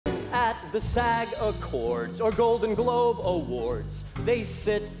at the SAG Accords or Golden Globe Awards, they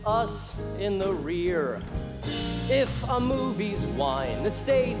sit us in the rear. If a movie's wine, the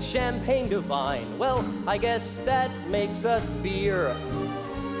stage champagne divine, well, I guess that makes us beer.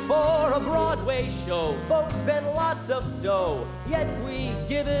 For a Broadway show, folks spend lots of dough, yet we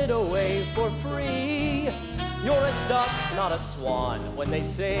give it away for free. You're a duck, not a swan, when they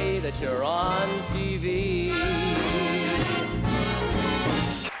say that you're on TV.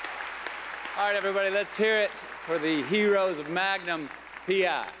 All right, everybody, let's hear it for the heroes of Magnum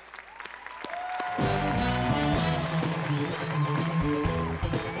P.I.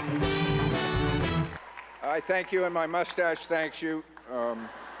 I thank you, and my mustache thanks you.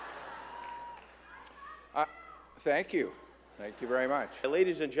 Thank you. Thank you very much.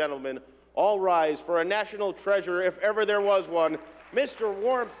 Ladies and gentlemen, all rise for a national treasure, if ever there was one, Mr.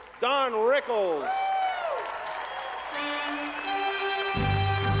 Warmth, Don Rickles.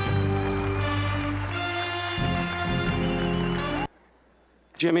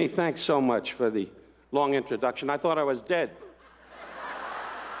 Jimmy, thanks so much for the long introduction. I thought I was dead.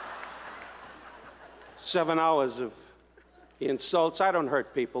 7 hours of insults. I don't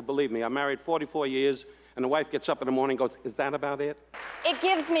hurt people, believe me. I'm married 44 years, and the wife gets up in the morning and goes, "Is that about it?" It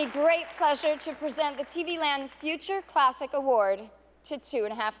gives me great pleasure to present the TV Land Future Classic Award to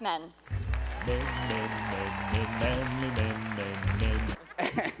 2.5 Men.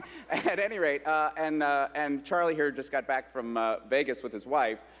 At any rate, and Charlie here just got back from Vegas with his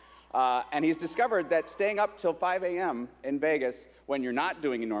wife, and he's discovered that staying up till 5 a.m. in Vegas when you're not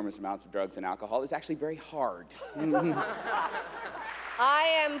doing enormous amounts of drugs and alcohol is actually very hard. I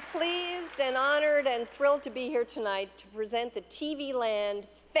am pleased and honored and thrilled to be here tonight to present the TV Land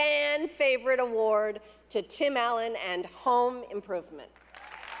Fan Favorite Award to Tim Allen and Home Improvement.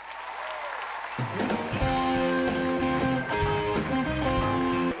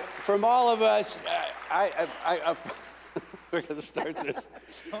 From all of us, we're going to start this.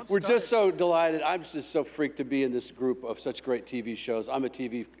 We're just so delighted. I'm just so freaked to be in this group of such great TV shows. I'm a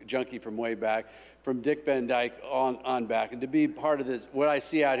TV junkie from way back, from Dick Van Dyke on back. And to be part of this, what I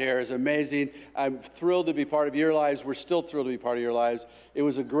see out here is amazing. I'm thrilled to be part of your lives. We're still thrilled to be part of your lives. It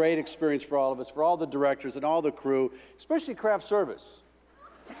was a great experience for all of us, for all the directors and all the crew, especially craft service.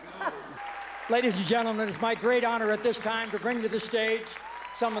 Ladies and gentlemen, it's my great honor at this time to bring to the stage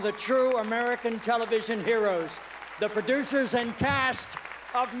some of the true American television heroes, the producers and cast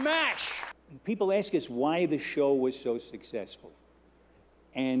of MASH. People ask us why the show was so successful.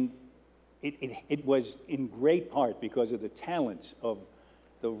 And it was in great part because of the talents of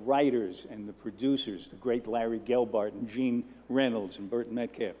the writers and the producers, the great Larry Gelbart and Gene Reynolds and Burt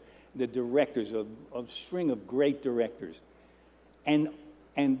Metcalf, the directors, a string of great directors. And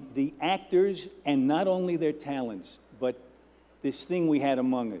the actors, and not only their talents, but this thing we had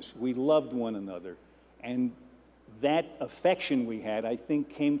among us. We loved one another. And that affection we had, I think,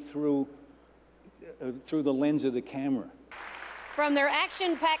 came through the lens of the camera. From their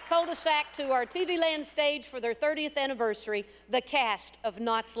action-packed cul-de-sac to our TV Land stage for their 30th anniversary, the cast of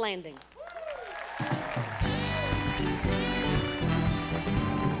Knots Landing.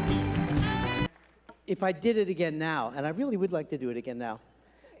 If I did it again now, and I really would like to do it again now,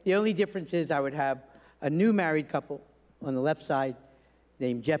 the only difference is I would have a new married couple on the left side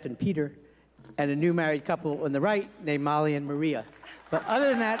named Jeff and Peter, and a new married couple on the right named Molly and Maria. But other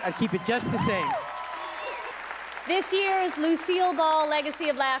than that, I'd keep it just the same. This year's Lucille Ball Legacy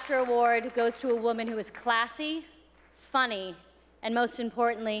of Laughter Award goes to a woman who is classy, funny, and most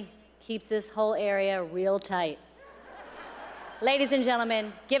importantly, keeps this whole area real tight. Ladies and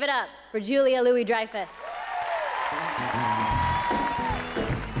gentlemen, give it up for Julia Louis-Dreyfus.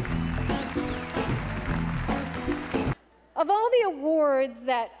 Of all the awards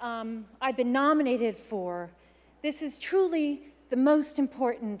that I've been nominated for, this is truly the most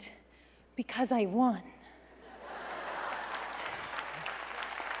important because I won.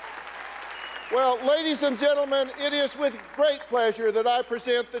 Well, ladies and gentlemen, it is with great pleasure that I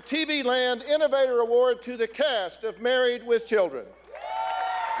present the TV Land Innovator Award to the cast of Married with Children.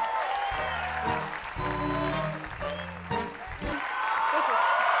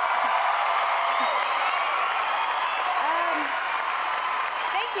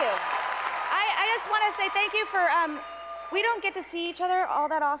 Say thank you for, we don't get to see each other all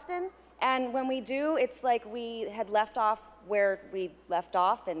that often, and when we do, it's like we had left off where we left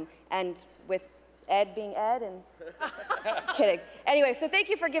off, and with Ed being Ed, and just kidding. Anyway, so thank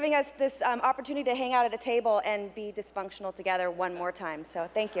you for giving us this opportunity to hang out at a table and be dysfunctional together one more time, so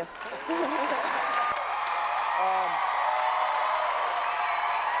thank you.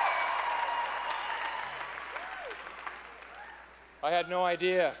 I had no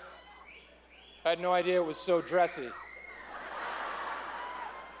idea I had no idea it was so dressy.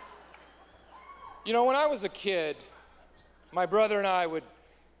 You know, when I was a kid, my brother and I would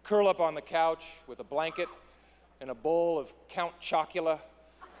curl up on the couch with a blanket and a bowl of Count Chocula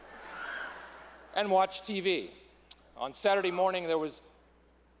and watch TV. On Saturday morning, there was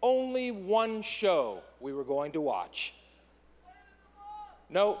only one show we were going to watch.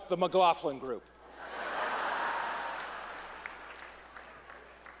 No, the McLaughlin Group.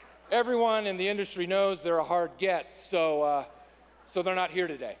 Everyone in the industry knows they're a hard get, so they're not here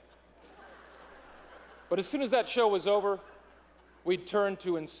today. But as soon as that show was over, we'd turn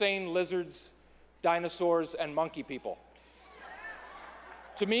to insane lizards, dinosaurs, and monkey people.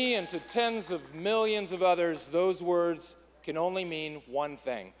 To me and to tens of millions of others, those words can only mean one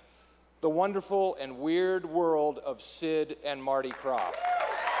thing: the wonderful and weird world of Sid and Marty Krofft.